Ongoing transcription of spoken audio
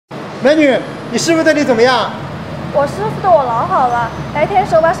美女，你师傅对你怎么样？我师傅对我老好了，白天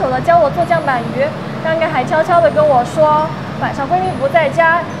手把手的教我做酱板鱼，刚刚还悄悄的跟我说，晚上闺蜜不在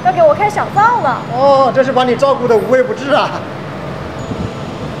家，要给我开小灶呢。哦，这是把你照顾的无微不至啊。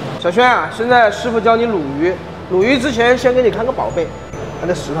小轩啊，现在师傅教你卤鱼，卤鱼之前先给你看个宝贝，看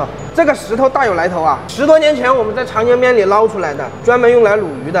这石头，这个石头大有来头啊！10多年前我们在长江边里捞出来的，专门用来卤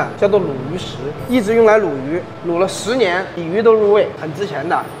鱼的，叫做卤鱼石，一直用来卤鱼，卤了10年，鲤鱼都入味，很值钱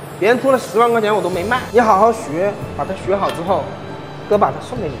的。别人出了10万块钱我都没卖，你好好学，把它学好之后，哥把它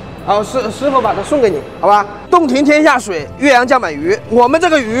送给你。好，师傅把它送给你，好吧？洞庭天下水，岳阳酱板鱼。我们这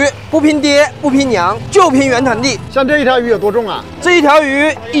个鱼不拼爹不拼娘，就拼原产地。像这一条鱼有多重啊？这一条鱼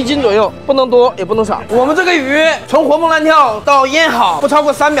1斤左右，不能多也不能少。我们这个鱼从活蹦乱跳到腌好，不超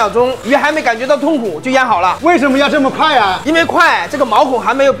过3秒钟，鱼还没感觉到痛苦就腌好了。为什么要这么快啊？因为快，这个毛孔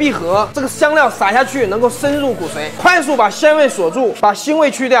还没有闭合，这个香料撒下去能够深入骨髓，快速把鲜味锁住，把腥味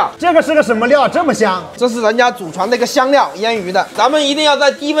去掉。这个是个什么料？这么香？这是人家祖传的一个香料，腌鱼的。咱们一定要在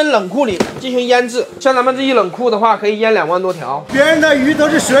低温冷库里进行腌制。像咱们这一冷库的话，可以腌2万多条。别人的鱼都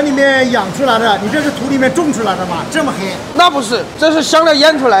是水里面养出来的，你这是土里面种出来的吗？这么黑？那不是，这是香料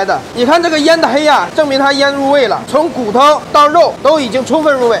腌出来的。你看这个腌的黑呀，证明它腌入味了，从骨头到肉都已经充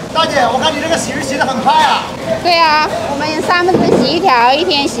分入味。大姐，我看你这个洗鱼洗得很快啊。对啊，我们3分钟洗1条，一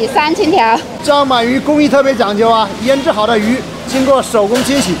天洗3000条。酱板鱼工艺特别讲究啊，腌制好的鱼经过手工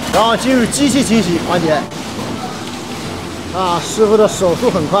清洗，然后进入机器清洗环节。啊，师傅的手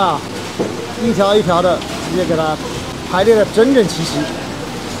速很快啊，一条一条的直接给它排列的整整齐齐。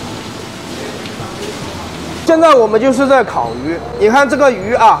现在我们就是在烤鱼，你看这个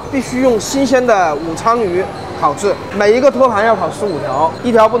鱼啊，必须用新鲜的武昌鱼烤制，每一个托盘要烤15条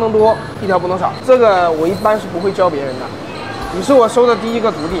，1条不能多，1条不能少。这个我一般是不会教别人的。你是我收的第一个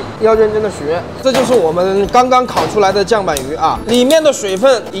徒弟，要认真的学。这就是我们刚刚烤出来的酱板鱼啊，里面的水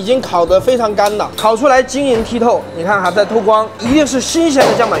分已经烤得非常干了，烤出来晶莹剔透，你看还在透光，一定是新鲜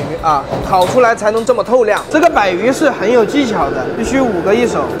的酱板鱼啊，烤出来才能这么透亮。这个摆鱼是很有技巧的，必须5个1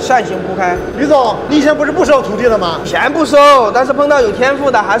手，扇形铺开。于总，你以前不是不收徒弟的吗？钱不收，但是碰到有天赋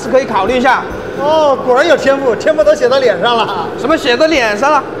的还是可以考虑一下。哦，果然有天赋，天赋都写到脸上了。什么写到脸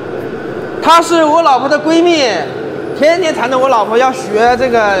上了？她是我老婆的闺蜜。天天缠着我老婆要学这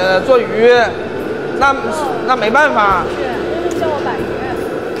个做鱼，那没办法。是，教我摆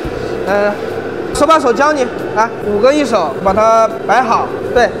鱼。手把手教你，来5个1手，把它摆好，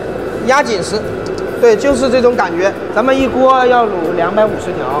对，压紧实，对，就是这种感觉。咱们一锅要卤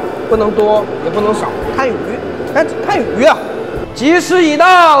250条，不能多也不能少，看鱼，看鱼啊！吉时已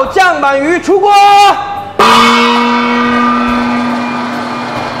到，酱板鱼出锅。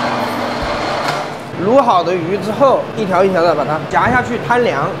卤好的鱼之后，一条一条的把它夹下去摊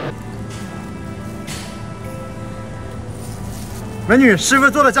凉。美女，师傅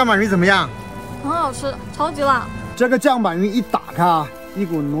做的酱板鱼怎么样？很好吃，超级辣。这个酱板鱼一打开啊，一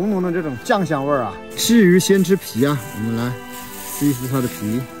股浓浓的这种酱香味儿啊。吃鱼先吃皮啊，我们来撕一撕它的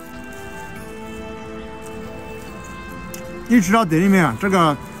皮。一吃到嘴里面啊，这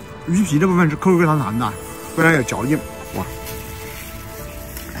个鱼皮这部分是 Q Q 弹弹的，非常有嚼劲。哇！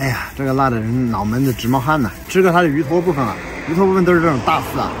哎呀，这个辣的人脑门子直冒汗呐！吃个它的鱼头部分啊，鱼头部分都是这种大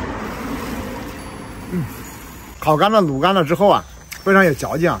丝啊。烤干了、卤干了之后啊，非常有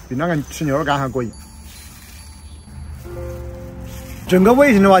嚼劲啊，比那个吃牛肉干还过瘾。整个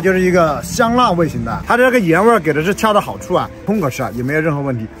味型的话，就是一个香辣味型的，它这个盐味给的是恰到好处啊，空口吃啊也没有任何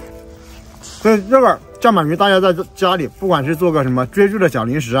问题。所以这个酱板鱼，大家在家里不管是做个什么追剧的小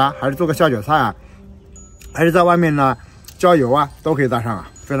零食啊，还是做个下酒菜啊，还是在外面呢浇油啊，都可以带上啊，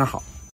非常好。